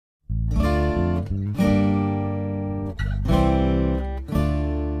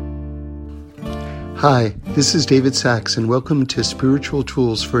Hi, this is David Sachs, and welcome to Spiritual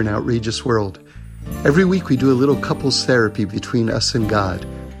Tools for an Outrageous World. Every week we do a little couples therapy between us and God.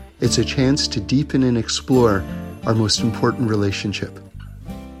 It's a chance to deepen and explore our most important relationship.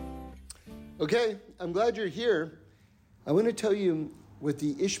 Okay, I'm glad you're here. I want to tell you what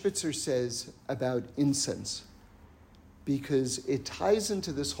the Ishbitzer says about incense, because it ties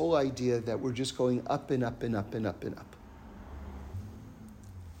into this whole idea that we're just going up and up and up and up and up.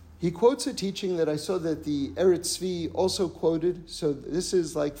 He quotes a teaching that I saw that the Eretz Tzvi also quoted. So this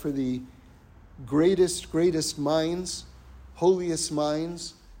is like for the greatest minds, holiest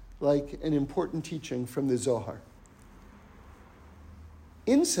minds, like an important teaching from the Zohar.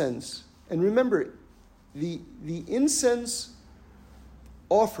 Incense, and remember, the incense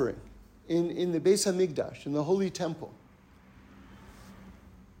offering in the Beis HaMikdash, in the Holy Temple,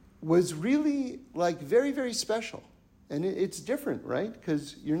 was really like very, very special. And it's different, right?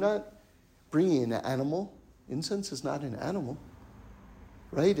 Because you're not bringing an animal. Incense is not an animal,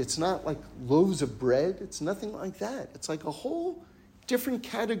 right? It's not like loaves of bread. It's nothing like that. It's like a whole different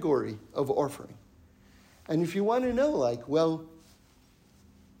category of offering. And if you want to know, like, well,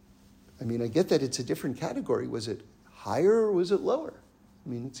 I mean, I get that it's a different category. Was it higher or was it lower? I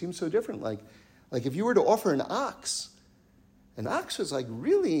mean, it seems so different. Like if you were to offer an ox was like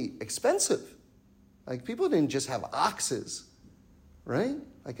really expensive. Like people didn't just have oxes, right?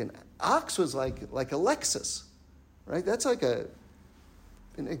 Like an ox was like a Lexus, right? That's like an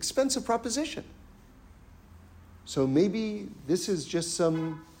expensive proposition. So maybe this is just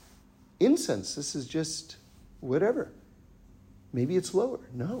some incense. This is just whatever. Maybe it's lower.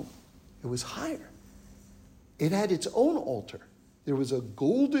 No, it was higher. It had its own altar. There was a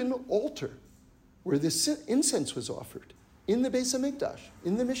golden altar where the incense was offered in the Beis HaMikdash,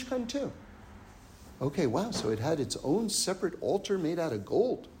 in the Mishkan too. Okay, wow, so it had its own separate altar made out of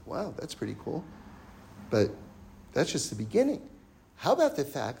gold. Wow, that's pretty cool. But that's just the beginning. How about the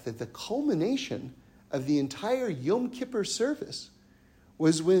fact that the culmination of the entire Yom Kippur service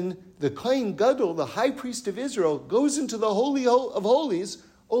was when the Kohen Gadol, the high priest of Israel, goes into the Holy of Holies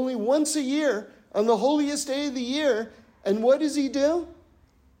only once a year on the holiest day of the year. And what does he do?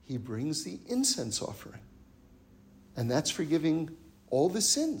 He brings the incense offering. And that's forgiving all the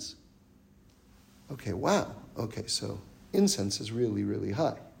sins. Okay, wow. Okay, so incense is really, really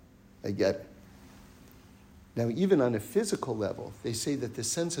high. I get it. Now, even on a physical level, they say that the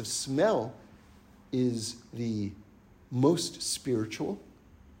sense of smell is the most spiritual.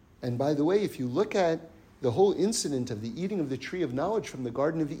 And by the way, if you look at the whole incident of the eating of the tree of knowledge from the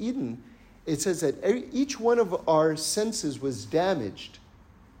Garden of Eden, it says that each one of our senses was damaged.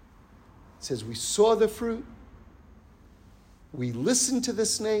 It says we saw the fruit, we listened to the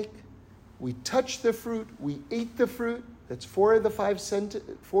snake, we touched the fruit, we ate the fruit. That's four out of the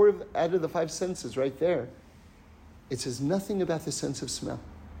five senses right there. It says nothing about the sense of smell.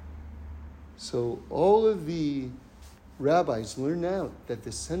 So all of the rabbis learn out that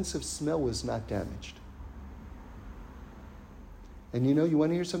the sense of smell was not damaged. And you want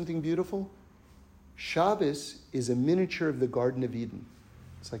to hear something beautiful? Shabbos is a miniature of the Garden of Eden.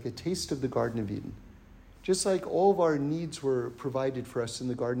 It's like a taste of the Garden of Eden. Just like all of our needs were provided for us in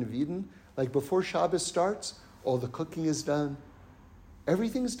the Garden of Eden, like before Shabbos starts, all the cooking is done.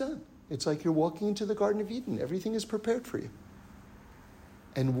 Everything's done. It's like you're walking into the Garden of Eden. Everything is prepared for you.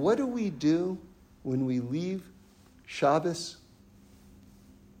 And what do we do when we leave Shabbos?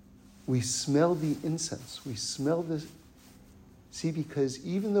 We smell the incense. We smell the... See, because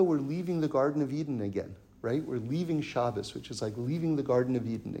even though we're leaving the Garden of Eden again, right? We're leaving Shabbos, which is like leaving the Garden of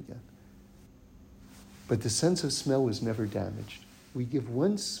Eden again. But the sense of smell was never damaged. We give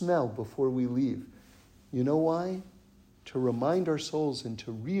one smell before we leave. You know why? To remind our souls and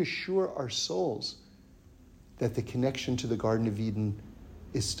to reassure our souls that the connection to the Garden of Eden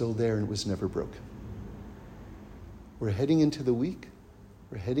is still there and was never broken. We're heading into the week.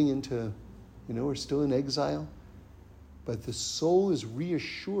 We're heading into, we're still in exile. But the soul is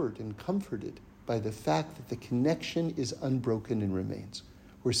reassured and comforted by the fact that the connection is unbroken and remains.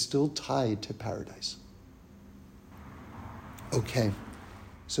 We're still tied to paradise. Okay,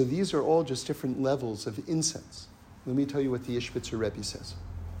 so these are all just different levels of incense. Let me tell you what the Ishbitzer Rebbe says.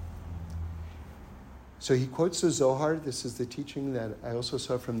 So he quotes the Zohar. This is the teaching that I also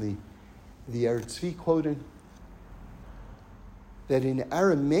saw from the Eretz Tzvi quoting, that in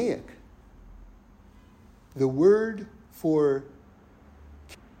Aramaic, the word for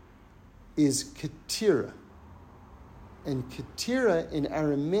is ketira. And ketira in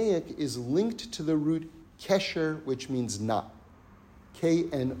Aramaic is linked to the root kesher, which means knot.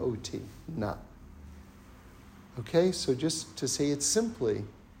 K-N-O-T, knot. Okay, so just to say it simply,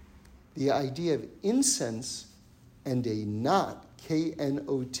 the idea of incense and a knot,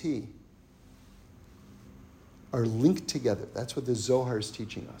 K-N-O-T, are linked together. That's what the Zohar is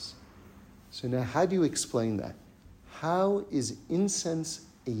teaching us. So now how do you explain that? How is incense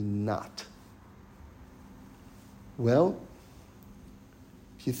a knot? Well,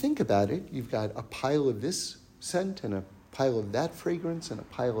 if you think about it, you've got a pile of this scent and a pile of that fragrance and a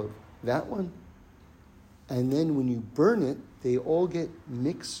pile of that one. And then when you burn it, they all get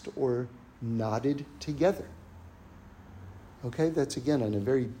mixed or knotted together. Okay, that's again on a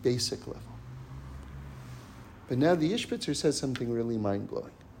very basic level. But now the Ishbitzer says something really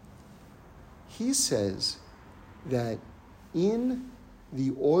mind-blowing. He says that in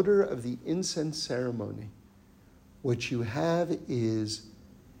the order of the incense ceremony, what you have is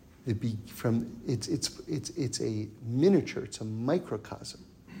it's a miniature, it's a microcosm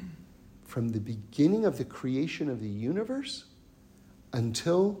from the beginning of the creation of the universe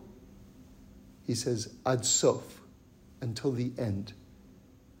until, he says, Ad Sof, until the end.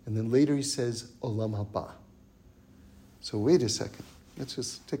 And then later he says, Olam Haba. So wait a second. Let's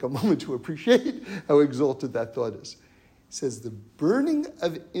just take a moment to appreciate how exalted that thought is. He says the burning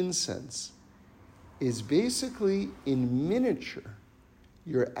of incense is basically in miniature.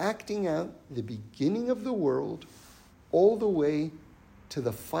 You're acting out the beginning of the world all the way to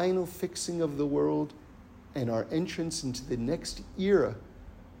the final fixing of the world and our entrance into the next era,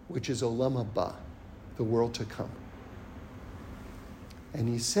 which is Olam Haba, the world to come. And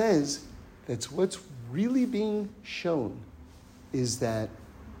he says that's what's really being shown is that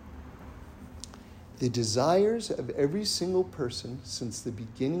the desires of every single person since the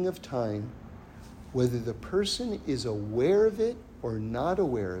beginning of time, whether the person is aware of it or not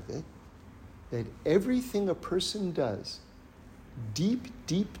aware of it, that everything a person does, deep,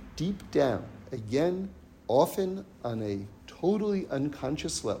 deep, deep down, again, often on a totally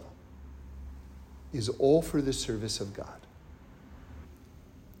unconscious level, is all for the service of God.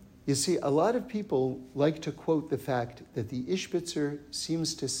 You see, a lot of people like to quote the fact that the Ishbitzer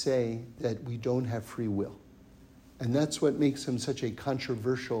seems to say that we don't have free will. And that's what makes him such a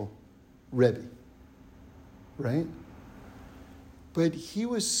controversial Rebbe, right? But he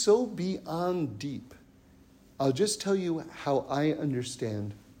was so beyond deep. I'll just tell you how I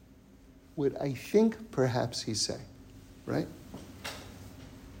understand what I think perhaps he's saying, right?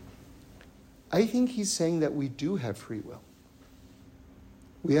 I think he's saying that we do have free will.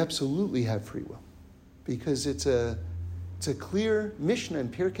 We absolutely have free will, because it's a clear Mishnah in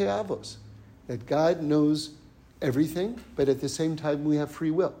Pirkei Avos that God knows everything, but at the same time we have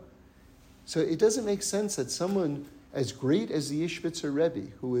free will. So it doesn't make sense that someone as great as the Ishbitzer Rebbe,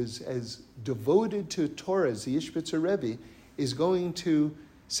 who is as devoted to Torah as the Ishbitzer Rebbe, is going to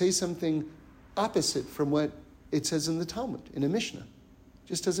say something opposite from what it says in the Talmud, in a Mishnah. It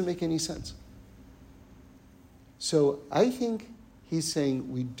just doesn't make any sense. So I think he's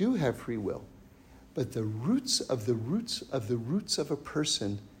saying we do have free will, but the roots of the roots of the roots of a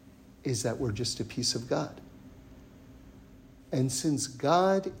person is that we're just a piece of God. And since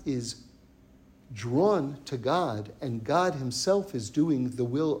God is drawn to God and God himself is doing the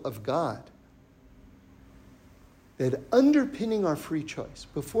will of God, that underpinning our free choice,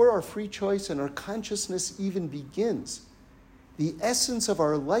 before our free choice and our consciousness even begins, the essence of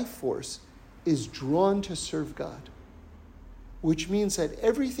our life force is drawn to serve God. Which means that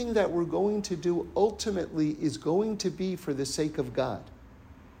everything that we're going to do ultimately is going to be for the sake of God,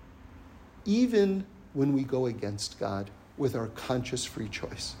 even when we go against God with our conscious free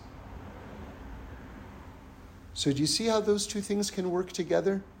choice. So do you see how those two things can work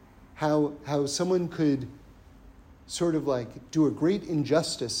together? How someone could sort of like do a great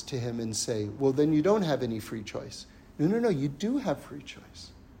injustice to him and say, well, then you don't have any free choice. No, you do have free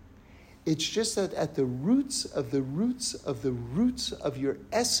choice. It's just that at the roots of the roots of the roots of your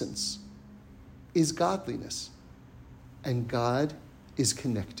essence is godliness. And God is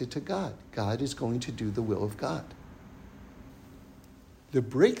connected to God. God is going to do the will of God. The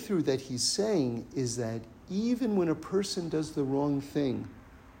breakthrough that he's saying is that even when a person does the wrong thing,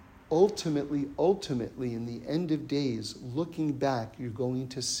 ultimately, in the end of days, looking back, you're going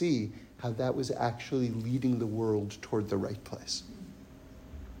to see how that was actually leading the world toward the right place.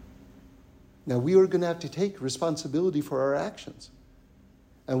 Now, we are going to have to take responsibility for our actions.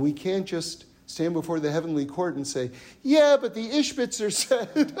 And we can't just stand before the heavenly court and say, yeah, but the Ishbitzer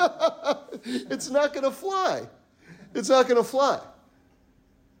said, it's not going to fly. It's not going to fly.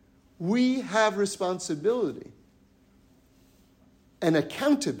 We have responsibility and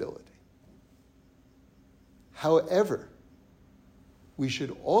accountability. However, we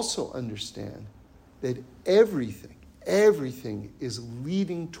should also understand that everything everything is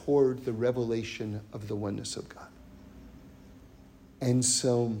leading toward the revelation of the oneness of God. And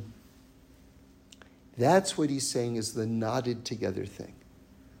so that's what he's saying is the knotted together thing.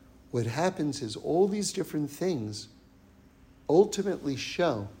 What happens is all these different things ultimately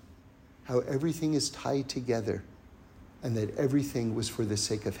show how everything is tied together and that everything was for the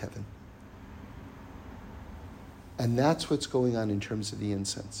sake of heaven. And that's what's going on in terms of the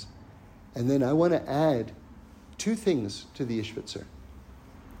incense. And then I want to add two things to the Ishbitzer.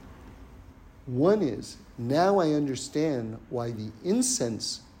 One is, now I understand why the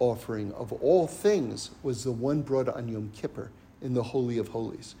incense offering of all things was the one brought on Yom Kippur in the Holy of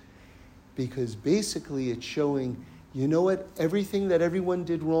Holies. Because basically it's showing, you know what, everything that everyone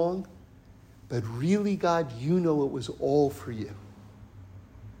did wrong, but really, God, you know it was all for you.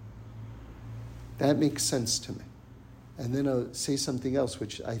 That makes sense to me. And then I'll say something else,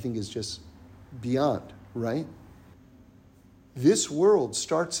 which I think is just beyond, right? This world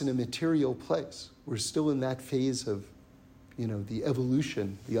starts in a material place. We're still in that phase of, the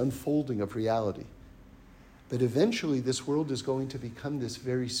evolution, the unfolding of reality. But eventually this world is going to become this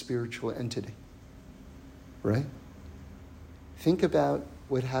very spiritual entity, right? Think about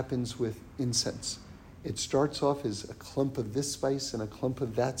what happens with incense. It starts off as a clump of this spice and a clump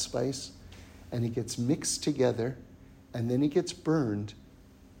of that spice, and it gets mixed together, and then it gets burned,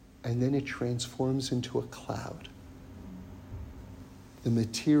 and then it transforms into a cloud. The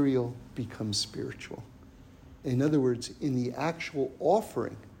material becomes spiritual. In other words, in the actual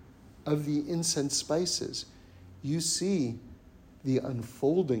offering of the incense spices, you see the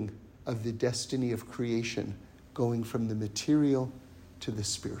unfolding of the destiny of creation going from the material to the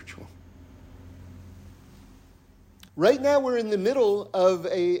spiritual. Right now we're in the middle of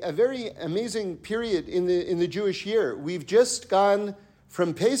a very amazing period in the Jewish year. We've just gone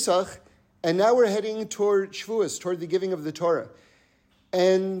from Pesach, and now we're heading toward Shavuos, toward the giving of the Torah.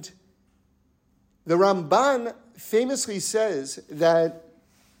 And the Ramban famously says that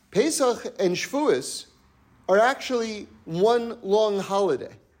Pesach and Shavuos are actually one long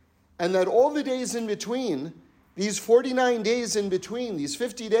holiday, and that all the days in between, these 49 days in between, these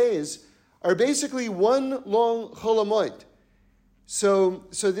 50 days, are basically one long Chol HaMoed. So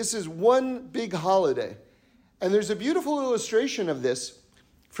this is one big holiday. And there's a beautiful illustration of this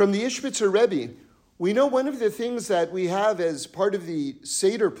from the Ishbitzer Rebbe. We know one of the things that we have as part of the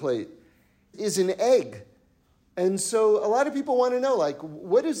Seder plate is an egg. And so a lot of people want to know,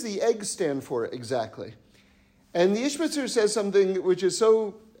 what does the egg stand for exactly? And the Ishbitzer says something which is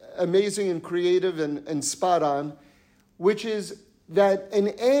so amazing and creative and spot on, which is that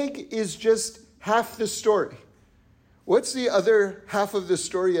an egg is just half the story. What's the other half of the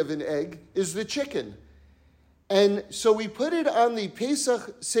story of an egg? Is the chicken. And so we put it on the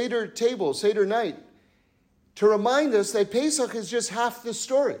Pesach Seder table, Seder night, to remind us that Pesach is just half the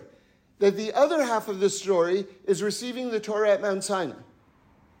story. That the other half of the story is receiving the Torah at Mount Sinai.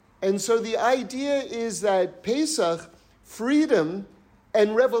 And so the idea is that Pesach, freedom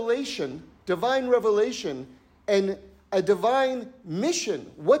and revelation, divine revelation, and a divine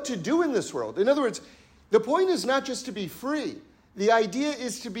mission, what to do in this world. In other words, the point is not just to be free. The idea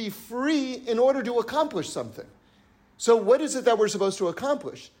is to be free in order to accomplish something. So what is it that we're supposed to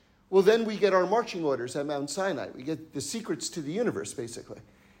accomplish? Well, then we get our marching orders at Mount Sinai. We get the secrets to the universe, basically.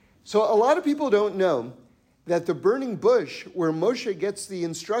 So a lot of people don't know that the burning bush, where Moshe gets the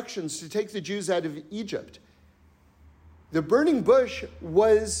instructions to take the Jews out of Egypt, the burning bush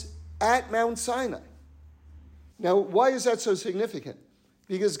was at Mount Sinai. Now, why is that so significant?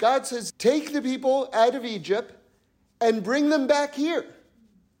 Because God says, take the people out of Egypt and bring them back here.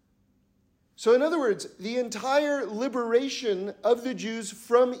 So in other words, the entire liberation of the Jews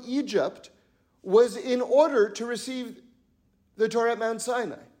from Egypt was in order to receive the Torah at Mount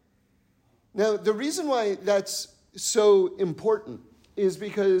Sinai. Now, the reason why that's so important is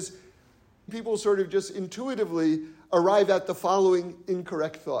because people sort of just intuitively arrive at the following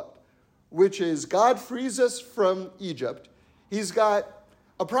incorrect thought, which is God frees us from Egypt. He's got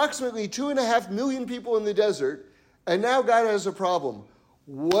approximately 2.5 million people in the desert, and now God has a problem.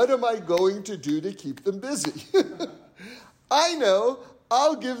 What am I going to do to keep them busy? I know,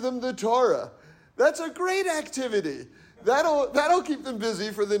 I'll give them the Torah. That's a great activity. That'll keep them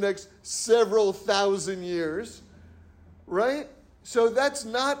busy for the next several thousand years, right? So that's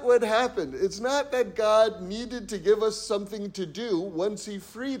not what happened. It's not that God needed to give us something to do once he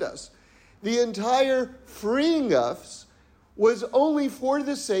freed us. The entire freeing us was only for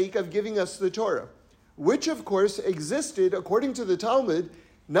the sake of giving us the Torah, which of course existed, according to the Talmud,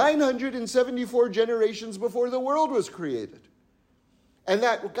 974 generations before the world was created. And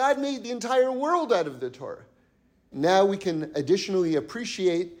that God made the entire world out of the Torah. Now we can additionally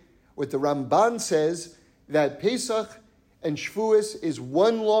appreciate what the Ramban says, that Pesach and Shavuos is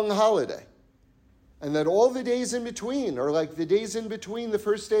one long holiday. And that all the days in between are like the days in between the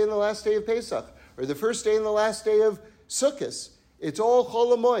first day and the last day of Pesach, or the first day and the last day of Sukkot. It's all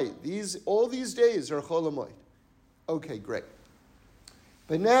Chol HaMoed. All these days are Chol HaMoed. Okay, great.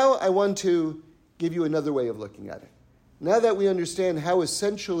 But now I want to give you another way of looking at it. Now that we understand how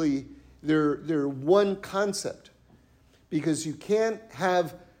essentially they're one concept, because you can't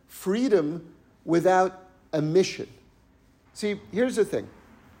have freedom without a mission. See, here's the thing.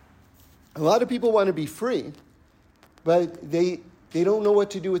 A lot of people want to be free, but they don't know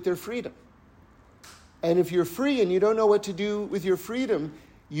what to do with their freedom. And if you're free and you don't know what to do with your freedom,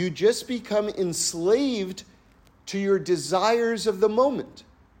 you just become enslaved to your desires of the moment.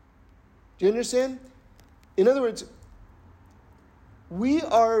 Do you understand? In other words, we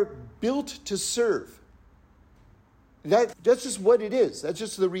are built to serve. That's just what it is. That's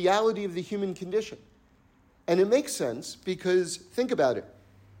just the reality of the human condition. And it makes sense because, think about it.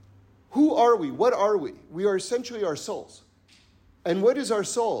 Who are we? What are we? We are essentially our souls. And what is our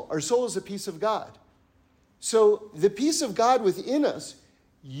soul? Our soul is a piece of God. So the piece of God within us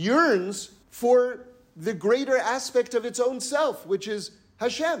yearns for the greater aspect of its own self, which is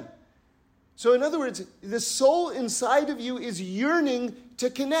Hashem. So in other words, the soul inside of you is yearning to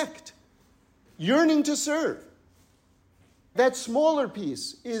connect, yearning to serve. That smaller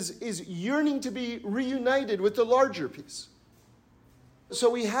piece is yearning to be reunited with the larger piece. So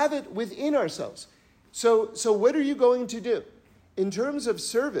we have it within ourselves. So what are you going to do? In terms of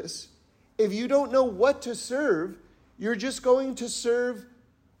service, if you don't know what to serve, you're just going to serve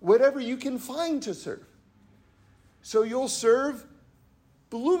whatever you can find to serve. So you'll serve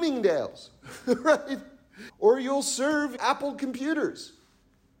Bloomingdale's, right? Or you'll serve Apple computers.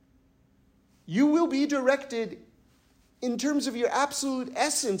 You will be directed in terms of your absolute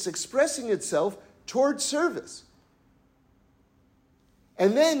essence expressing itself towards service.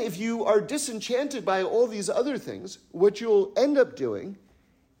 And then if you are disenchanted by all these other things, what you'll end up doing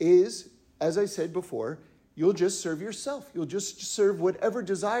is, as I said before, you'll just serve yourself. You'll just serve whatever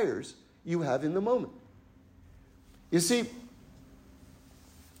desires you have in the moment. You see,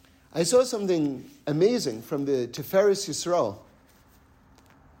 I saw something amazing from the Tiferes Yisrael,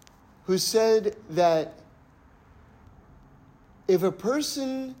 who said that if a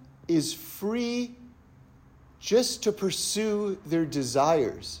person is free just to pursue their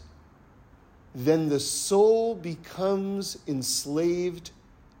desires, then the soul becomes enslaved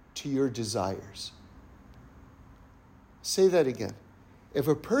to your desires. Say that again. If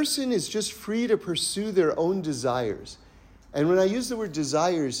a person is just free to pursue their own desires, and when I use the word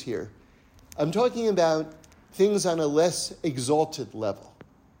desires here, I'm talking about things on a less exalted level.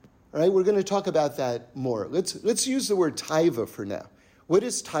 All right, we're going to talk about that more. Let's use the word taiva for now. What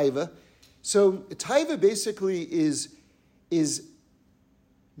is taiva? So taiva basically is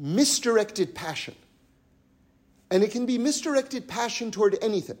misdirected passion. And it can be misdirected passion toward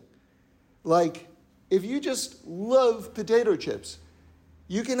anything. Like, if you just love potato chips,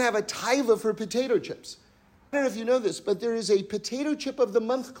 you can have a taiva for potato chips. I don't know if you know this, but there is a Potato Chip of the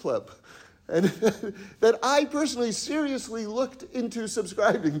Month club and that I personally seriously looked into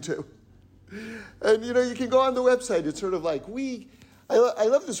subscribing to. And, you can go on the website. It's sort of like I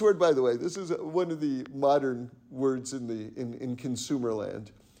love this word, by the way. This is one of the modern words in consumer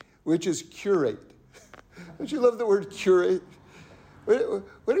land, which is curate. Don't you love the word curate?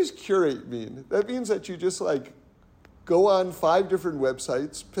 What does curate mean? That means that you just go on 5 different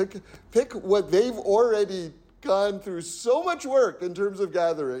websites, pick what they've already gone through so much work in terms of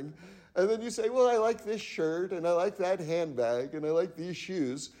gathering, and then you say, well, I like this shirt, and I like that handbag, and I like these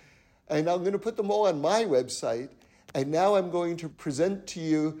shoes, and I'm going to put them all on my website, and now I'm going to present to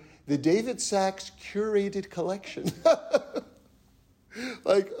you the David Sachs curated collection.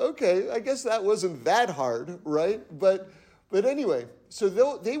 Okay, I guess that wasn't that hard, right? But anyway, so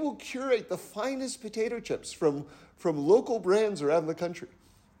they will curate the finest potato chips from local brands around the country.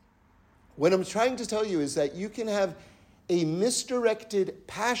 What I'm trying to tell you is that you can have a misdirected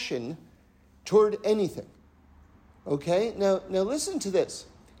passion toward anything. Okay? Now listen to this.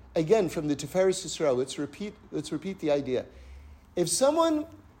 Again, from the Tiferes Yisrael, let's repeat the idea. If someone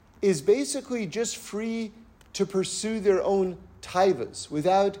is basically just free to pursue their own taivas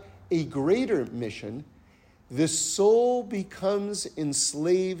without a greater mission, the soul becomes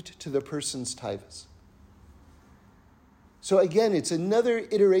enslaved to the person's taivas. So again, it's another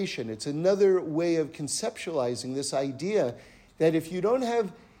iteration. It's another way of conceptualizing this idea that if you don't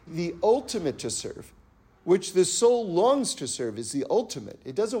have the ultimate to serve, which the soul longs to serve, is the ultimate.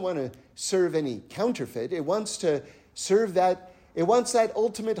 It doesn't want to serve any counterfeit. It wants to serve that. It wants that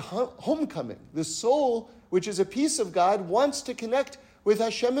ultimate homecoming. The soul, which is a piece of God, wants to connect with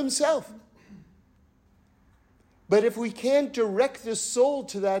Hashem himself. But if we can't direct the soul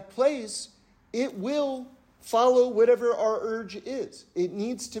to that place, it will follow whatever our urge is. It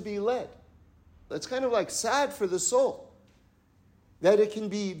needs to be led. It's kind of like sad for the soul that it can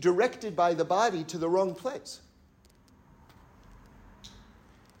be directed by the body to the wrong place.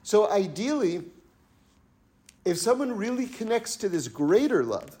 So ideally, if someone really connects to this greater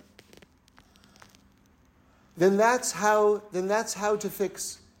love, then that's how to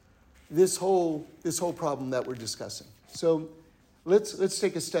fix this whole problem that we're discussing. So let's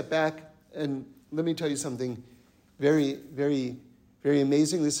take a step back and let me tell you something very, very, very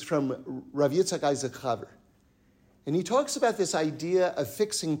amazing. This is from Rav Yitzchak Isaac Chaver. And he talks about this idea of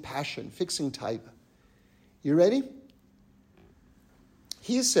fixing passion, fixing taiva. You ready?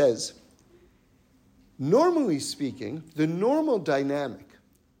 He says, normally speaking, the normal dynamic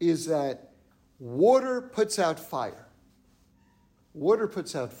is that water puts out fire. Water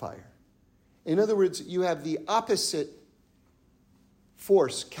puts out fire. In other words, you have the opposite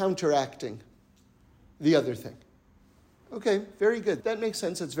force counteracting the other thing. Okay, very good. That makes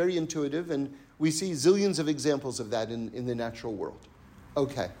sense. It's very intuitive, and we see zillions of examples of that in the natural world.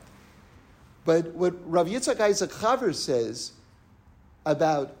 Okay. But what Rav Yitzchak Isaac Chaver says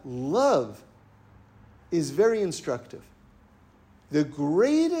about love is very instructive. The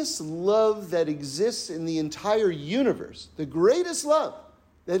greatest love that exists in the entire universe, the greatest love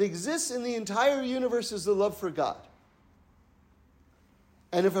that exists in the entire universe is the love for God.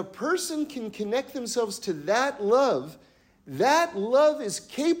 And if a person can connect themselves to that love is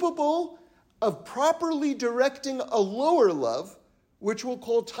capable of properly directing a lower love, which we'll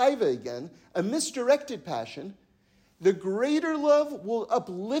call taiva again, a misdirected passion. The greater love will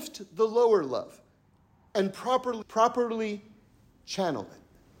uplift the lower love and properly channel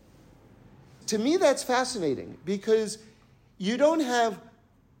it. To me, that's fascinating because you don't have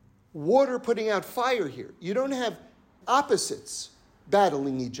water putting out fire here. You don't have opposites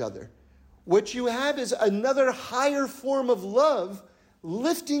battling each other. What you have is another higher form of love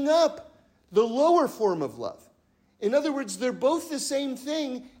lifting up the lower form of love. In other words, they're both the same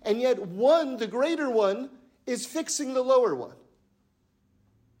thing, and yet one, the greater one, is fixing the lower one.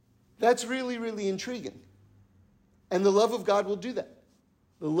 That's really, really intriguing. And the love of God will do that.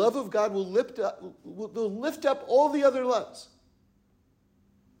 The love of God will lift up all the other loves.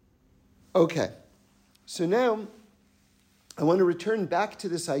 Okay, so now I want to return back to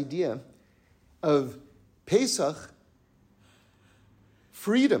this idea of Pesach,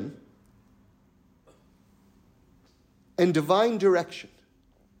 freedom, and divine direction.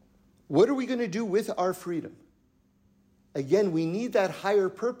 What are we going to do with our freedom? Again, we need that higher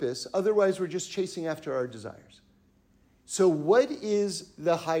purpose, otherwise we're just chasing after our desires. So what is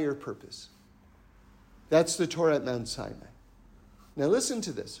the higher purpose? That's the Torah at Mount Sinai. Now listen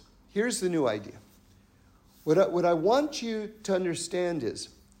to this. Here's the new idea. What I want you to understand is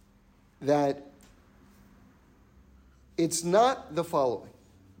that it's not the following.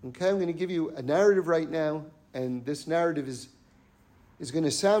 Okay, I'm going to give you a narrative right now, and this narrative is going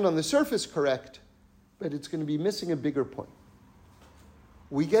to sound on the surface correct, but it's going to be missing a bigger point.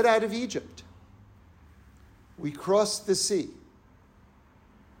 We get out of Egypt. We cross the sea.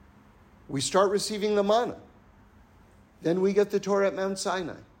 We start receiving the manna. Then we get the Torah at Mount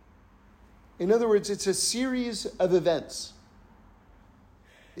Sinai. In other words, it's a series of events.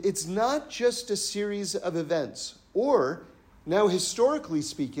 It's not just a series of events. Or, now historically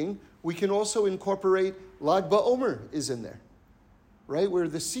speaking, we can also incorporate Lag BaOmer is in there, right? Where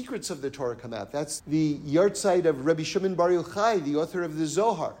the secrets of the Torah come out. That's the yahrzeit of Rabbi Shimon Bar Yochai, the author of the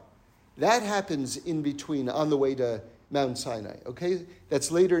Zohar. That happens in between on the way to Mount Sinai, okay? That's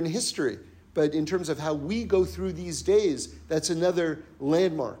later in history. But in terms of how we go through these days, that's another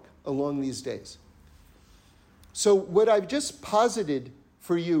landmark along these days. So what I've just posited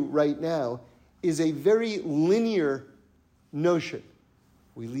for you right now is a very linear notion.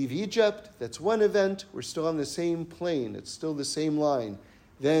 We leave Egypt, that's one event, we're still on the same plane, it's still the same line.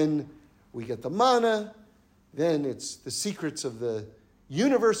 Then we get the manna, then it's the secrets of the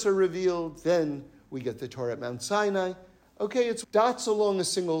universe are revealed, then we get the Torah at Mount Sinai. Okay, it's dots along a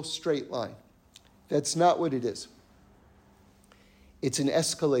single straight line. That's not what it is. It's an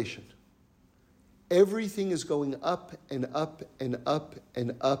escalation. Everything is going up and up and up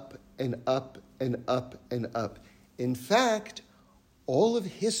and up and up and up and up. In fact, all of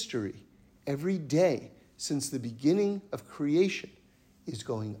history, every day since the beginning of creation, is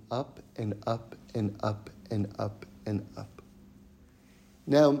going up and up and up and up and up.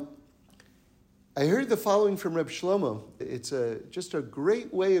 Now, I heard the following from Reb Shlomo. It's just a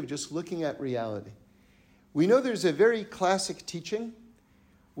great way of just looking at reality. We know there's a very classic teaching,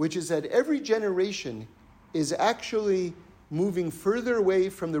 which is that every generation is actually moving further away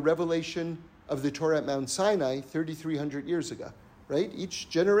from the revelation of the Torah at Mount Sinai 3,300 years ago, right? Each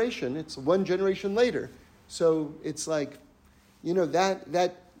generation, it's one generation later. So it's like,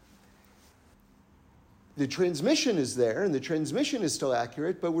 that the transmission is there, and the transmission is still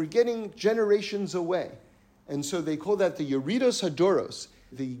accurate, but we're getting generations away. And so they call that the Yeridos Hadoros,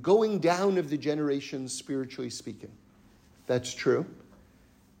 the going down of the generations, spiritually speaking. That's true.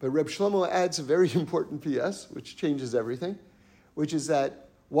 But Reb Shlomo adds a very important PS, which changes everything, which is that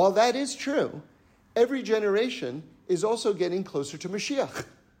while that is true, every generation is also getting closer to Mashiach.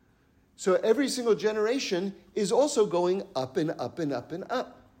 So every single generation is also going up and up and up and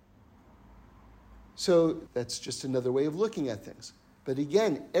up. So that's just another way of looking at things. But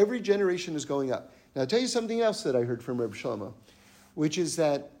again, every generation is going up. Now I'll tell you something else that I heard from Reb Shlomo, which is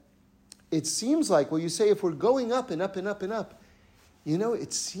that it seems like, well, you say if we're going up and up and up and up,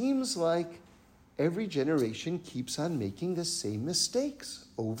 it seems like every generation keeps on making the same mistakes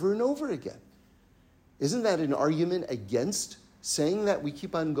over and over again. Isn't that an argument against saying that we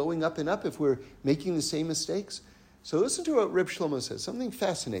keep on going up and up if we're making the same mistakes? So listen to what Reb Shlomo says, something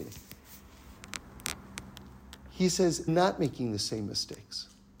fascinating. He says, not making the same mistakes.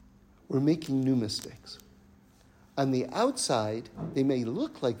 We're making new mistakes. On the outside, they may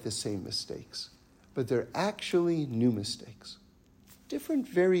look like the same mistakes, but they're actually new mistakes. Different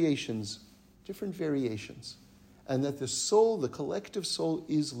variations. And that the soul, the collective soul,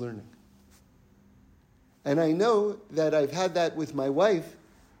 is learning. And I know that I've had that with my wife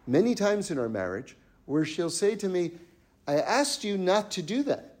many times in our marriage, where she'll say to me, I asked you not to do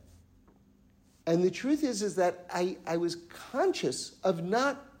that. And the truth is that I was conscious of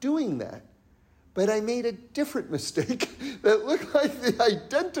not doing that, but I made a different mistake that looked like the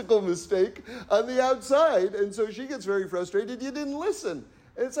identical mistake on the outside. And so she gets very frustrated. You didn't listen.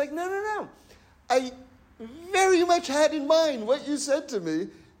 And it's like, no. I very much had in mind what you said to me.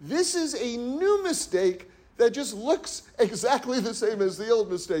 This is a new mistake that just looks exactly the same as the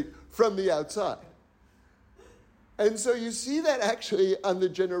old mistake from the outside. And so you see that actually on the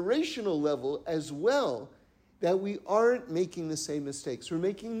generational level as well, that we aren't making the same mistakes. We're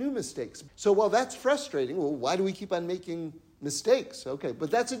making new mistakes. So while that's frustrating, well, why do we keep on making mistakes? Okay,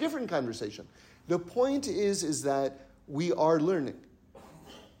 but that's a different conversation. The point is that we are learning,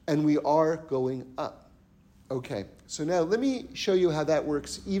 and we are going up. Okay, so now let me show you how that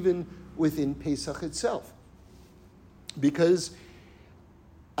works even within Pesach itself. Because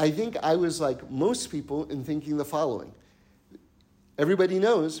I think I was like most people in thinking the following. Everybody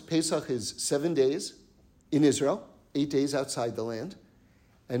knows Pesach is 7 days in Israel, 8 days outside the land.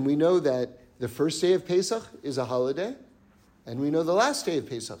 And we know that the first day of Pesach is a holiday, and we know the last day of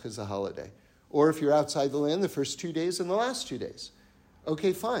Pesach is a holiday. Or if you're outside the land, the first 2 days and the last 2 days.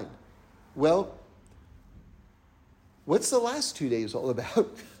 Okay, fine. Well, what's the last 2 days all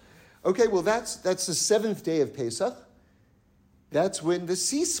about? Okay, well, that's the seventh day of Pesach. That's when the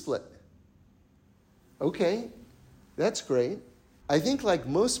sea split. Okay, that's great. I think like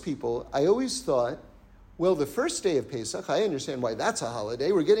most people, I always thought, well, the first day of Pesach, I understand why that's a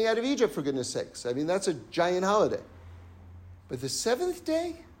holiday. We're getting out of Egypt, for goodness sakes. I mean, that's a giant holiday. But the seventh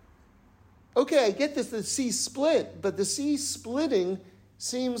day? Okay, I get this, the sea split, but the sea splitting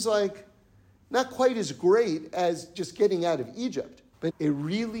seems like not quite as great as just getting out of Egypt. But it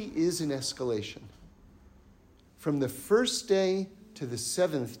really is an escalation. From the first day to the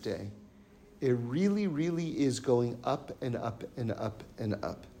seventh day, it really, really is going up and up and up and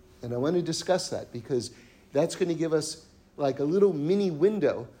up. And I want to discuss that because that's going to give us like a little mini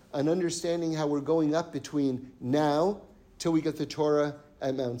window on understanding how we're going up between now till we get the Torah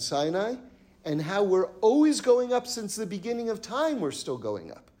at Mount Sinai, and how we're always going up since the beginning of time. We're still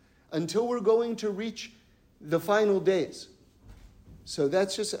going up until we're going to reach the final days. So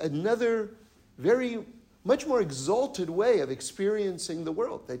that's just another very much more exalted way of experiencing the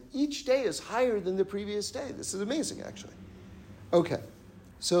world, that each day is higher than the previous day. This is amazing, actually. Okay,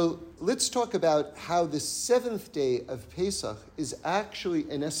 so let's talk about how the seventh day of Pesach is actually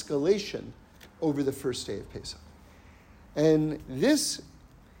an escalation over the first day of Pesach. And this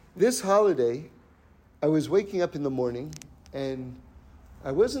holiday, I was waking up in the morning, and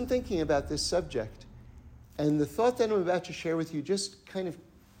I wasn't thinking about this subject. And the thought that I'm about to share with you just kind of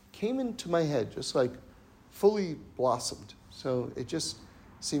came into my head, just like fully blossomed. So it just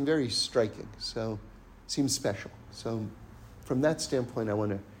seemed very striking. So it seemed special. So from that standpoint, I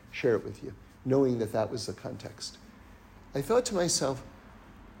want to share it with you. knowing that that was the context. I thought to myself,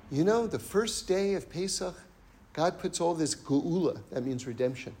 the first day of Pesach, God puts all this geula, that means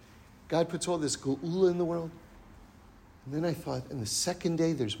redemption. God puts all this geula in the world. And then I thought, and the second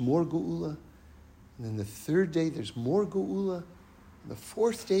day there's more geula. And then the third day there's more geula. And the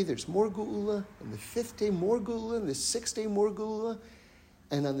fourth day there's more geula. And the fifth day more geula. And the sixth day more geula.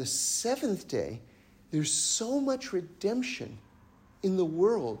 And on the seventh day, there's so much redemption in the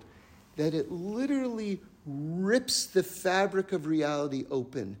world that it literally rips the fabric of reality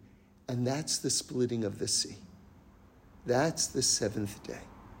open. And that's the splitting of the sea. That's the seventh day.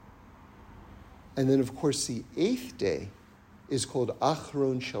 And then, of course, the eighth day is called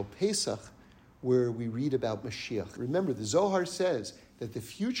Achron Shel Pesach, where we read about Mashiach. Remember, the Zohar says that the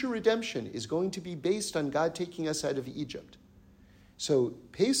future redemption is going to be based on God taking us out of Egypt. So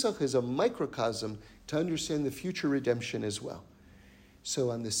Pesach is a microcosm to understand the future redemption as well.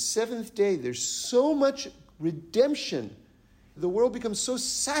 So on the seventh day, there's so much redemption. The world becomes so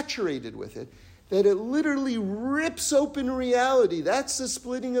saturated with it that it literally rips open reality. That's the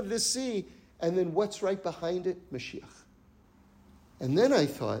splitting of the sea. And then what's right behind it? Mashiach. And then I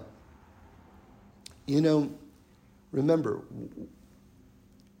thought, remember,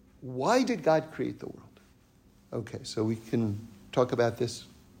 why did God create the world? Okay, so we can talk about this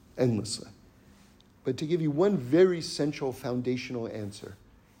endlessly. But to give you one very central foundational answer,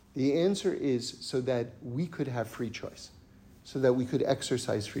 the answer is so that we could have free choice, so that we could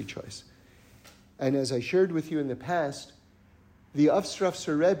exercise free choice. And as I shared with you in the past, the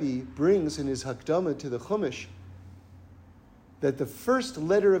Avstrafser Rebbe brings in his Hakdama to the Chumash that the first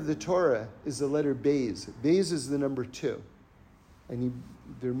letter of the Torah is the letter Beis. Beis is the number 2. And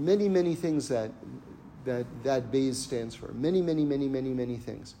there are many, many things that Beis stands for. Many, many, many, many, many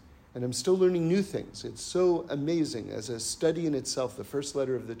things. And I'm still learning new things. It's so amazing as a study in itself, the first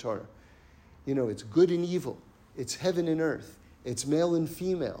letter of the Torah. It's good and evil. It's heaven and earth. It's male and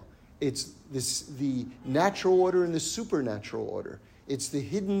female. It's the natural order and the supernatural order. It's the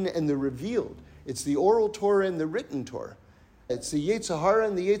hidden and the revealed. It's the oral Torah and the written Torah. It's the Yetzer Hara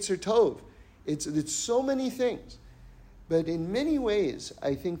and the Yetzer Tov. It's so many things. But in many ways,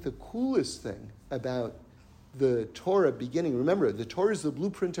 I think the coolest thing about the Torah beginning, remember, the Torah is the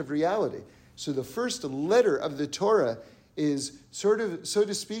blueprint of reality. So the first letter of the Torah is sort of, so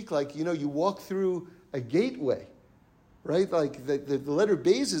to speak, like, you walk through a gateway, right? Like the letter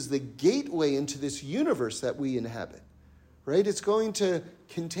Beis is the gateway into this universe that we inhabit, right? It's going to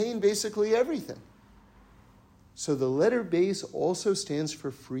contain basically everything. So the letter Beis also stands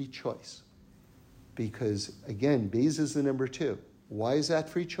for free choice. Because, again, Beis is the number 2. Why is that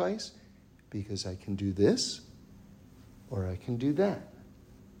free choice? Because I can do this or I can do that.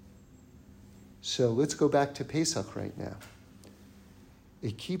 So let's go back to Pesach right now.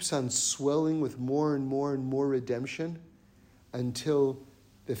 It keeps on swelling with more and more and more redemption until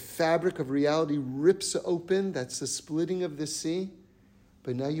the fabric of reality rips open. That's the splitting of the sea.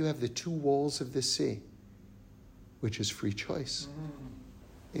 But now you have the 2 walls of the sea, which is free choice.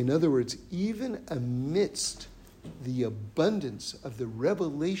 In other words, even amidst the abundance of the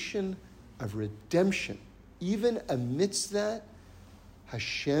revelation of redemption, even amidst that,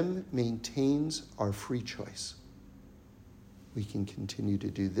 Hashem maintains our free choice. We can continue to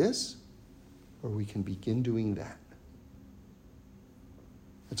do this, or we can begin doing that.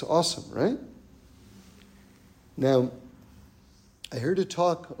 It's awesome, right? Now, I heard a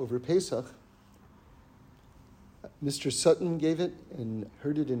talk over Pesach. Mr. Sutton gave it and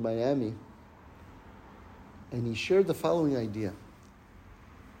heard it in Miami. And he shared the following idea.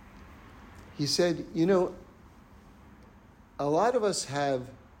 He said, a lot of us have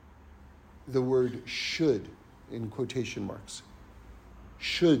the word should in quotation marks.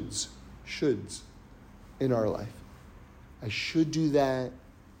 Shoulds in our life. I should do that.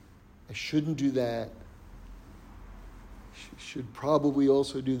 I shouldn't do that. Should probably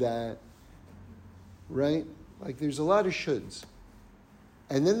also do that. Right? Like there's a lot of shoulds.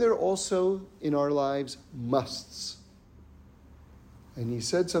 And then there are also in our lives musts. And he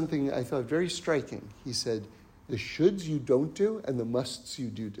said something I thought very striking. He said, the shoulds you don't do and the musts you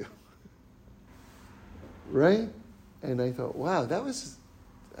do. Right? And I thought, wow, that was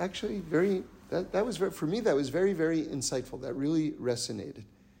actually for me, that was very, very insightful. That really resonated.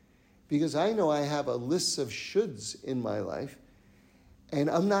 Because I know I have a list of shoulds in my life, and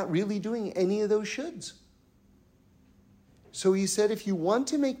I'm not really doing any of those shoulds. So he said, if you want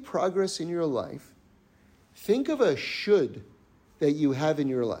to make progress in your life, think of a should that you have in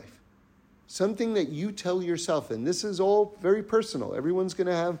your life. Something that you tell yourself, and this is all very personal. Everyone's going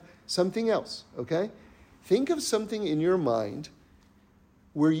to have something else, okay? Think of something in your mind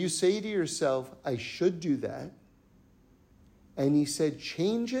where you say to yourself, I should do that. And he said,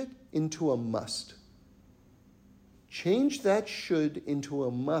 change it into a must. Change that should into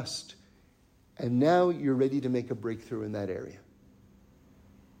a must. And now you're ready to make a breakthrough in that area.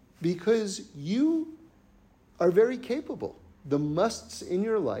 Because you are very capable. The musts in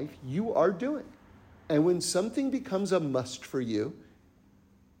your life, you are doing. And when something becomes a must for you,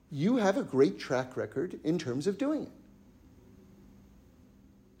 you have a great track record in terms of doing it.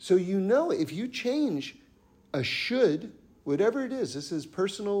 So you know if you change a should, whatever it is, this is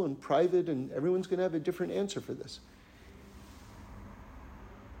personal and private, and everyone's going to have a different answer for this.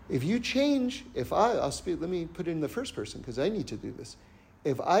 If you change, I'll speak, let me put it in the first person because I need to do this.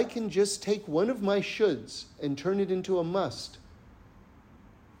 If I can just take one of my shoulds and turn it into a must,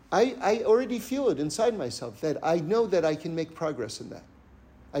 I already feel it inside myself that I know that I can make progress in that.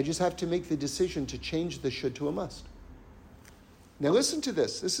 I just have to make the decision to change the should to a must. Now listen to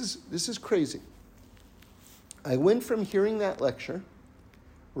this. This is crazy. I went from hearing that lecture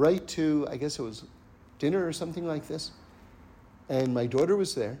right to, I guess it was dinner or something like this. And my daughter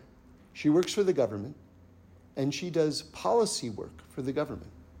was there. She works for the government. And she does policy work for the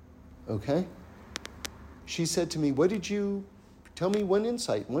government. Okay? She said to me, tell me one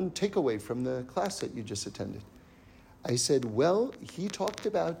insight, one takeaway from the class that you just attended. I said, well, he talked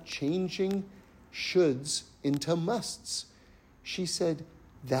about changing shoulds into musts. She said,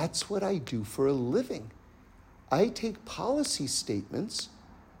 that's what I do for a living. I take policy statements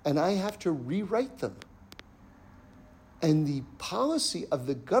and I have to rewrite them. And the policy of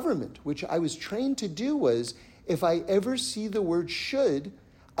the government, which I was trained to do, was if I ever see the word should,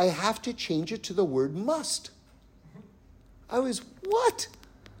 I have to change it to the word must. I was, what?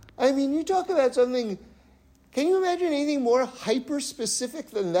 I mean, you talk about something, can you imagine anything more hyper-specific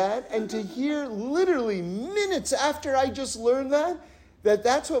than that? And to hear literally minutes after I just learned that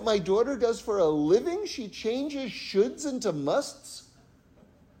that's what my daughter does for a living? She changes shoulds into musts?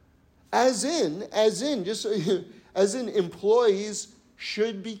 As in, employees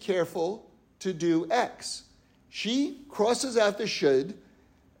should be careful to do X. She crosses out the should,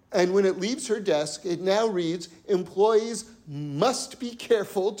 and when it leaves her desk, it now reads, employees must be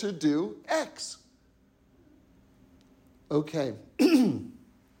careful to do X. Okay.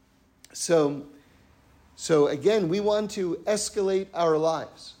 So again, we want to escalate our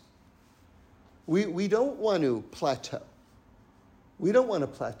lives. We don't want to plateau. We don't want to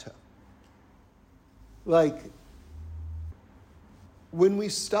plateau. Like, when we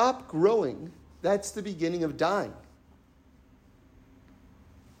stop growing, that's the beginning of dying.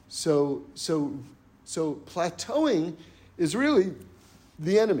 So plateauing is really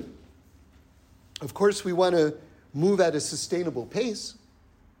the enemy. Of course, we want to move at a sustainable pace,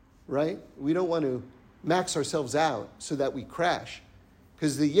 right? We don't want to max ourselves out so that we crash.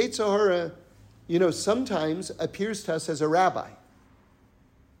 Because the Yetzer Hara, sometimes appears to us as a rabbi.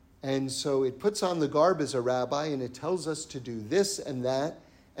 And so it puts on the garb as a rabbi, and it tells us to do this and that,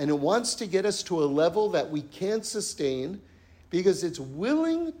 and it wants to get us to a level that we can't sustain because it's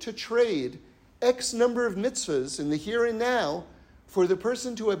willing to trade X number of mitzvahs in the here and now for the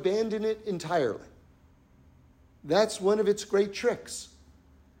person to abandon it entirely. That's one of its great tricks.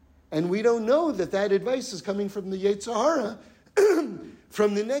 And we don't know that advice is coming from the Yetzer Hara,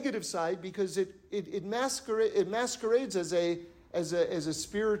 from the negative side, because it masquerades as a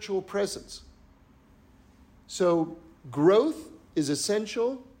spiritual presence. So growth is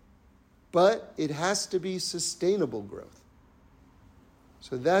essential, but it has to be sustainable growth.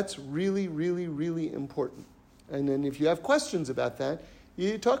 So that's really, really, really important. And then if you have questions about that,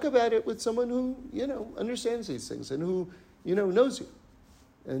 you talk about it with someone who, understands these things and who, knows you.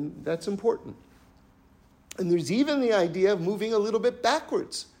 And that's important. And there's even the idea of moving a little bit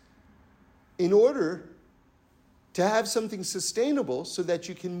backwards in order to have something sustainable so that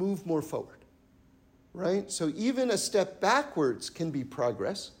you can move more forward, right? So even a step backwards can be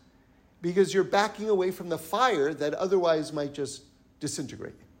progress because you're backing away from the fire that otherwise might just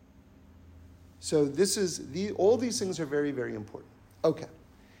disintegrate you. So all these things are very, very important. Okay.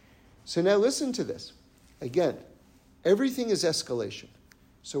 So now listen to this. Again, everything is escalation.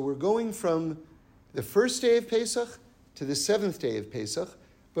 So we're going from the first day of Pesach to the seventh day of Pesach,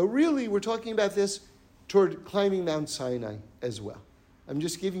 but really we're talking about this toward climbing Mount Sinai as well. I'm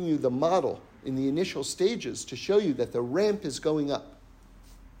just giving you the model in the initial stages to show you that the ramp is going up.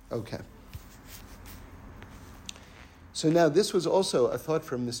 Okay. So now this was also a thought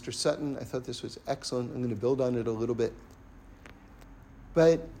from Mr. Sutton. I thought this was excellent. I'm going to build on it a little bit.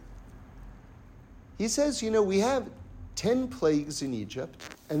 But he says, we have 10 plagues in Egypt,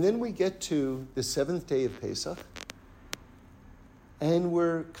 and then we get to the seventh day of Pesach, and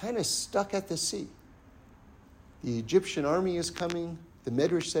we're kind of stuck at the sea. The Egyptian army is coming. The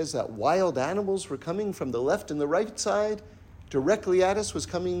Medrash says that wild animals were coming from the left and the right side. Directly at us was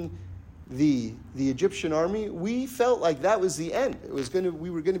coming the Egyptian army. We felt like that was the end. We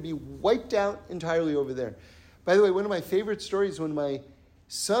were going to be wiped out entirely over there. By the way, one of my favorite stories, when my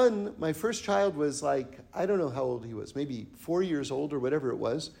son, my first child, was like, I don't know how old he was, maybe 4 years old or whatever it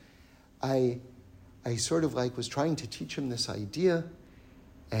was, I sort of like was trying to teach him this idea,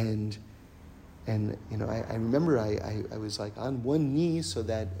 and you know, I remember I was like on one knee so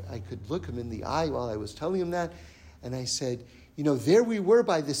that I could look him in the eye while I was telling him that, and I said, you know, there we were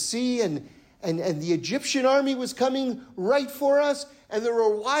by the sea, and the Egyptian army was coming right for us, and there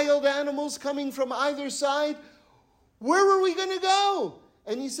were wild animals coming from either side. Where were we going to go?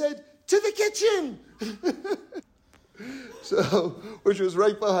 And he said, to the kitchen. So, which was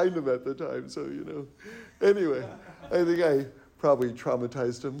right behind him at the time. So, you know, anyway, I think I probably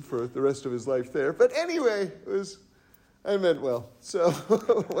traumatized him for the rest of his life there. But anyway, I meant well. So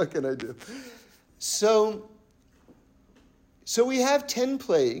what can I do? So we have 10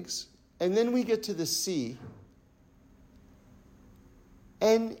 plagues, and then we get to the sea.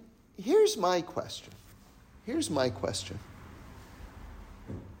 And here's my question.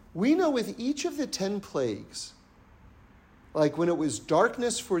 We know with each of the 10 plagues, like when it was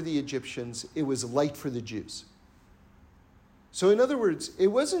darkness for the Egyptians, it was light for the Jews. So in other words, it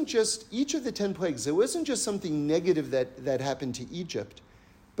wasn't just each of the 10 plagues, it wasn't just something negative that happened to Egypt,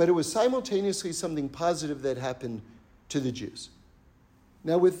 but it was simultaneously something positive that happened to the Jews.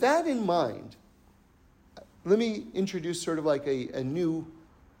 Now with that in mind, let me introduce sort of like a new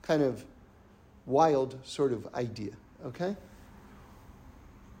kind of wild sort of idea, okay?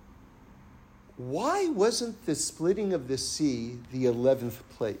 Why wasn't the splitting of the sea the 11th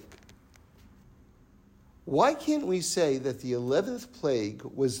plague? Why can't we say that the 11th plague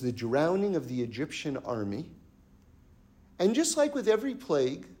was the drowning of the Egyptian army? And just like with every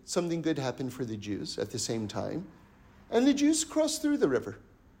plague, something good happened for the Jews at the same time, and the Jews crossed through the river.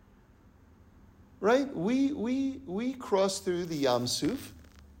 Right? We crossed through the Yam Suf,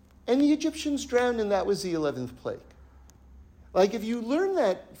 and the Egyptians drowned, and that was the 11th plague. Like if you learn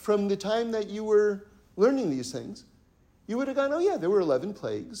that from the time that you were learning these things, you would have gone, oh yeah, there were 11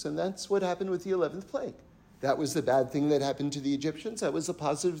 plagues, and that's what happened with the 11th plague. That was the bad thing that happened to the Egyptians. That was the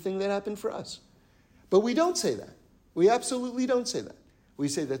positive thing that happened for us. But we don't say that. We absolutely don't say that. We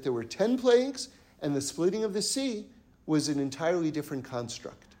say that there were 10 plagues, and the splitting of the sea was an entirely different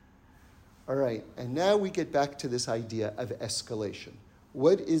construct. All right, and now we get back to this idea of escalation.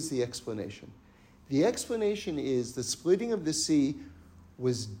 What is the explanation? The explanation is the splitting of the sea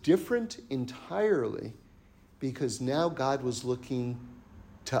was different entirely because now God was looking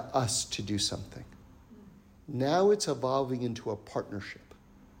to us to do something. Now it's evolving into a partnership.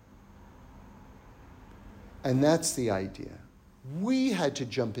 And that's the idea. We had to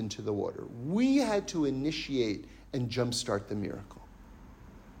jump into the water. We had to initiate and jumpstart the miracle.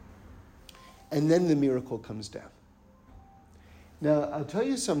 And then the miracle comes down. Now, I'll tell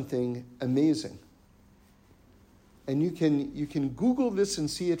you something amazing. And you can Google this and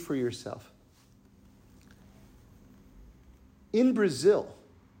see it for yourself. In Brazil,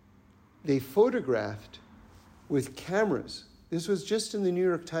 they photographed with cameras, this was just in the New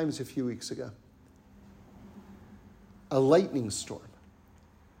York Times a few weeks ago, a lightning storm.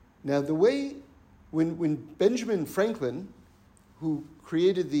 Now, the way, when Benjamin Franklin, who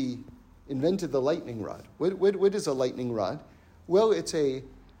invented the lightning rod, what is a lightning rod? Well, it's a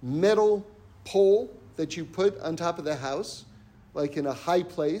metal pole that you put on top of the house, like in a high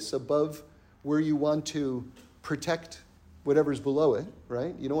place above where you want to protect whatever's below it,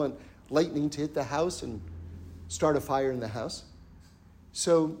 right? You don't want lightning to hit the house and start a fire in the house.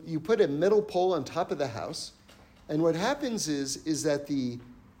 So you put a metal pole on top of the house, and what happens is that the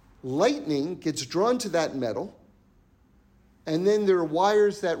lightning gets drawn to that metal, and then there are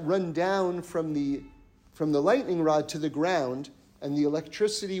wires that run down from the lightning rod to the ground, and the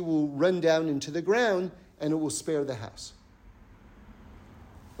electricity will run down into the ground, and it will spare the house.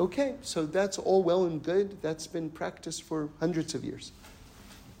 Okay, so that's all well and good. That's been practiced for hundreds of years.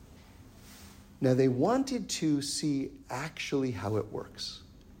 Now, they wanted to see actually how it works.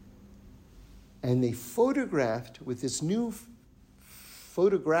 And they photographed with this new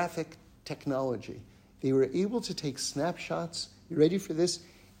photographic technology. They were able to take snapshots, you ready for this,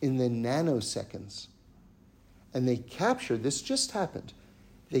 in the nanoseconds. And they captured, this just happened,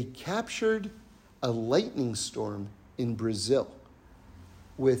 they captured a lightning storm in Brazil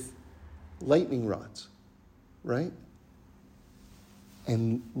with lightning rods, right?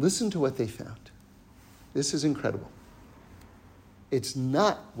 And listen to what they found. This is incredible. It's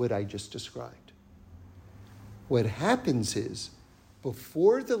not what I just described. What happens is,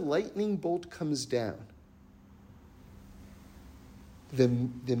 before the lightning bolt comes down, the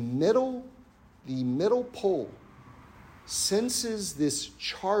metal pole senses this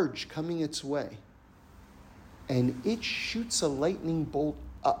charge coming its way, and it shoots a lightning bolt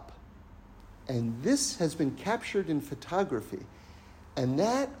up. And this has been captured in photography. And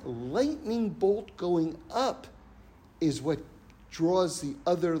that lightning bolt going up is what draws the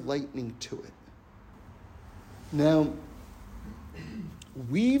other lightning to it. Now,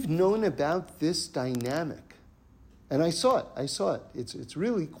 we've known about this dynamic. And I saw it. It's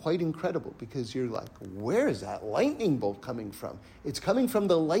really quite incredible, because you're like, where is that lightning bolt coming from? It's coming from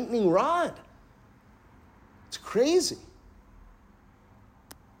the lightning rod. It's crazy.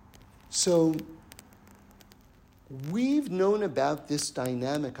 So we've known about this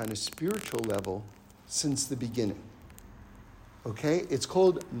dynamic on a spiritual level since the beginning. Okay? It's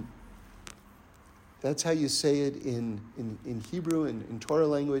called, that's how you say it in Hebrew and in Torah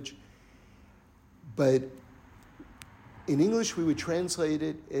language. But in English, we would translate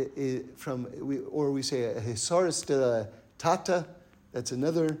it we say a hisaris de tata. That's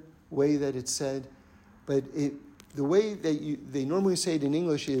another way that it's said. But the way that they normally say it in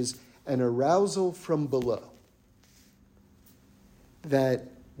English is an arousal from below. That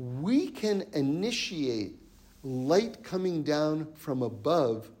we can initiate light coming down from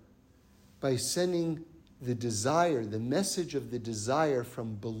above by sending the desire, the message of the desire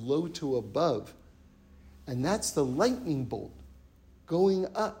from below to above. And that's the lightning bolt going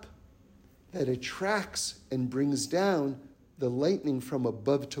up that attracts and brings down the lightning from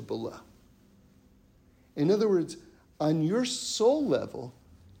above to below. In other words, on your soul level,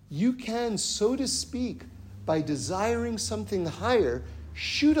 you can, so to speak, by desiring something higher,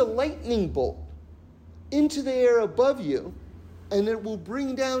 shoot a lightning bolt into the air above you, and it will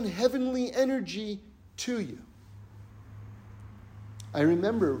bring down heavenly energy to you. I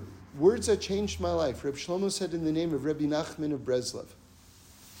remember words that changed my life. Reb Shlomo said in the name of Rebbe Nachman of Breslov.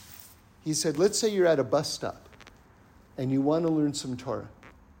 He said, let's say you're at a bus stop and you want to learn some Torah,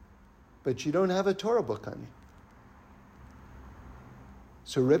 but you don't have a Torah book on you.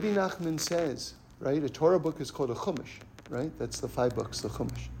 So Rebbe Nachman says, right, a Torah book is called a Chumash, right? That's the 5 books, the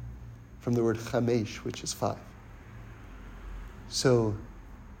Chumash, from the word chamesh, which is 5. So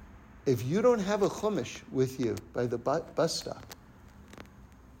if you don't have a Chumash with you by the bus stop,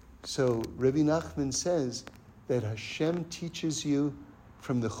 so Rebbe Nachman says that Hashem teaches you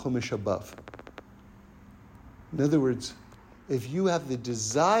from the Chumash above. In other words, if you have the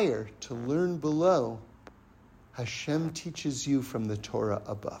desire to learn below, Hashem teaches you from the Torah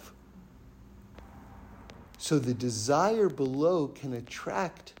above. So the desire below can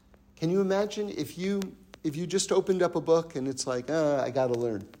attract. Can you imagine if you just opened up a book and it's like, I got to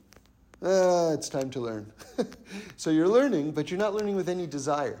learn. It's time to learn. So you're learning, but you're not learning with any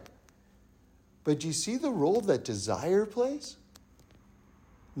desire. But do you see the role that desire plays?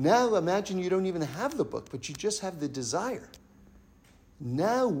 Now imagine you don't even have the book, but you just have the desire.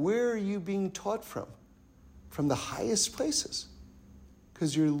 Now where are you being taught from? From the highest places.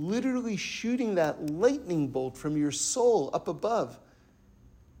 Because you're literally shooting that lightning bolt from your soul up above,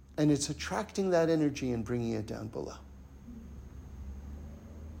 and it's attracting that energy and bringing it down below.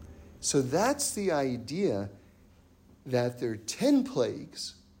 So that's the idea, that there are 10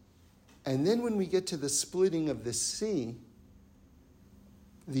 plagues, and then when we get to the splitting of the sea,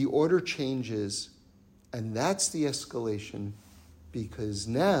 the order changes, and that's the escalation, because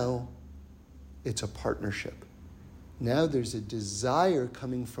now it's a partnership. Now there's a desire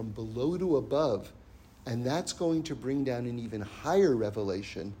coming from below to above, and that's going to bring down an even higher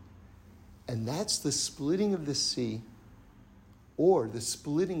revelation, and that's the splitting of the sea, or the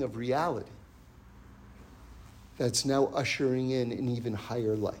splitting of reality, that's now ushering in an even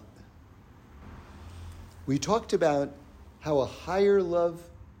higher light. We talked about how a higher love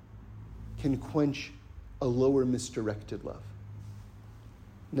can quench a lower misdirected love.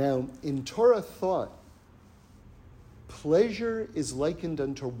 Now, in Torah thought, pleasure is likened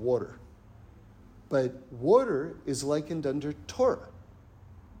unto water, but water is likened unto Torah.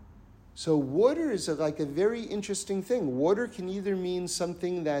 So water is like a very interesting thing. Water can either mean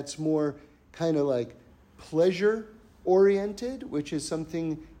something that's more kind of like pleasure-oriented, which is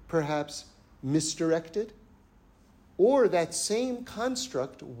something perhaps misdirected, or that same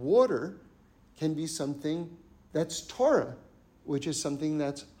construct, water, can be something that's Torah, which is something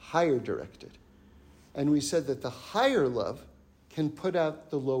that's higher directed. And we said that the higher love can put out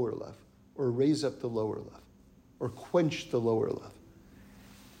the lower love, or raise up the lower love, or quench the lower love.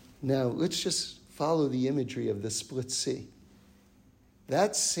 Now, let's just follow the imagery of the split sea.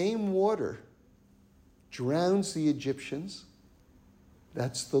 that same water drowns the Egyptians.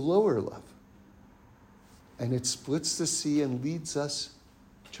 That's the lower love. And it splits the sea and leads us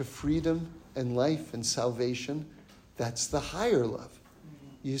to freedom and life and salvation. That's the higher love.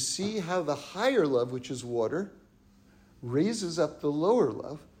 You see how the higher love, which is water, raises up the lower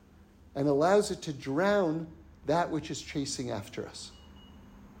love and allows it to drown that which is chasing after us.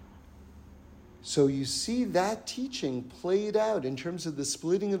 So you see that teaching played out in terms of the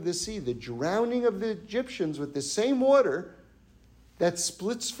splitting of the sea, the drowning of the Egyptians with the same water that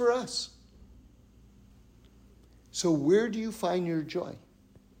splits for us. So where do you find your joy?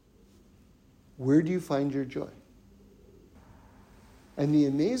 Where do you find your joy? And the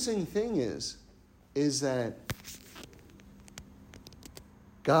amazing thing is that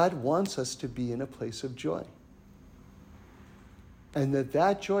God wants us to be in a place of joy. And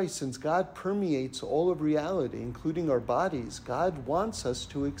that joy, since God permeates all of reality, including our bodies, God wants us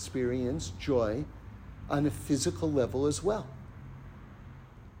to experience joy on a physical level as well.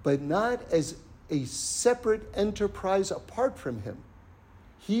 But not as a separate enterprise apart from him.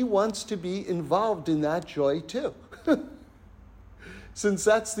 He wants to be involved in that joy too. Since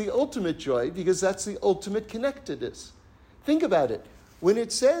that's the ultimate joy, because that's the ultimate connectedness. Think about it. When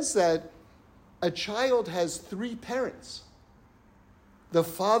it says that a child has three parents, the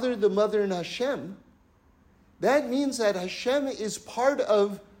Father, the Mother, and Hashem, that means that Hashem is part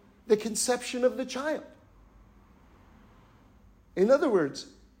of the conception of the child. In other words,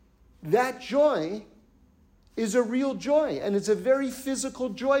 that joy is a real joy, and it's a very physical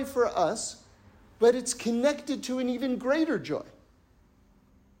joy for us, but it's connected to an even greater joy.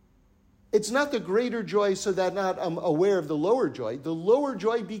 It's not the greater joy so that I'm aware of the lower joy. The lower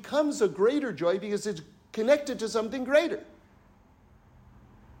joy becomes a greater joy because it's connected to something greater.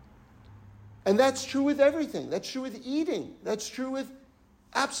 And that's true with everything. That's true with eating. That's true with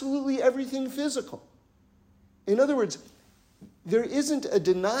absolutely everything physical. In other words, there isn't a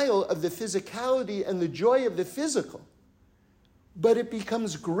denial of the physicality and the joy of the physical, but it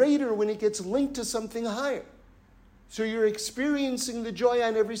becomes greater when it gets linked to something higher. So you're experiencing the joy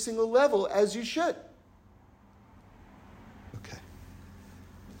on every single level as you should. Okay.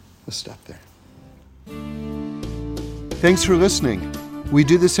 Let's stop there. Thanks for listening. We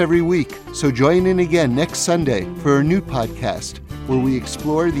do this every week, so join in again next Sunday for a new podcast where we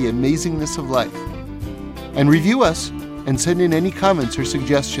explore the amazingness of life. And review us and send in any comments or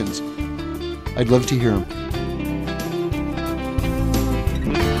suggestions. I'd love to hear them.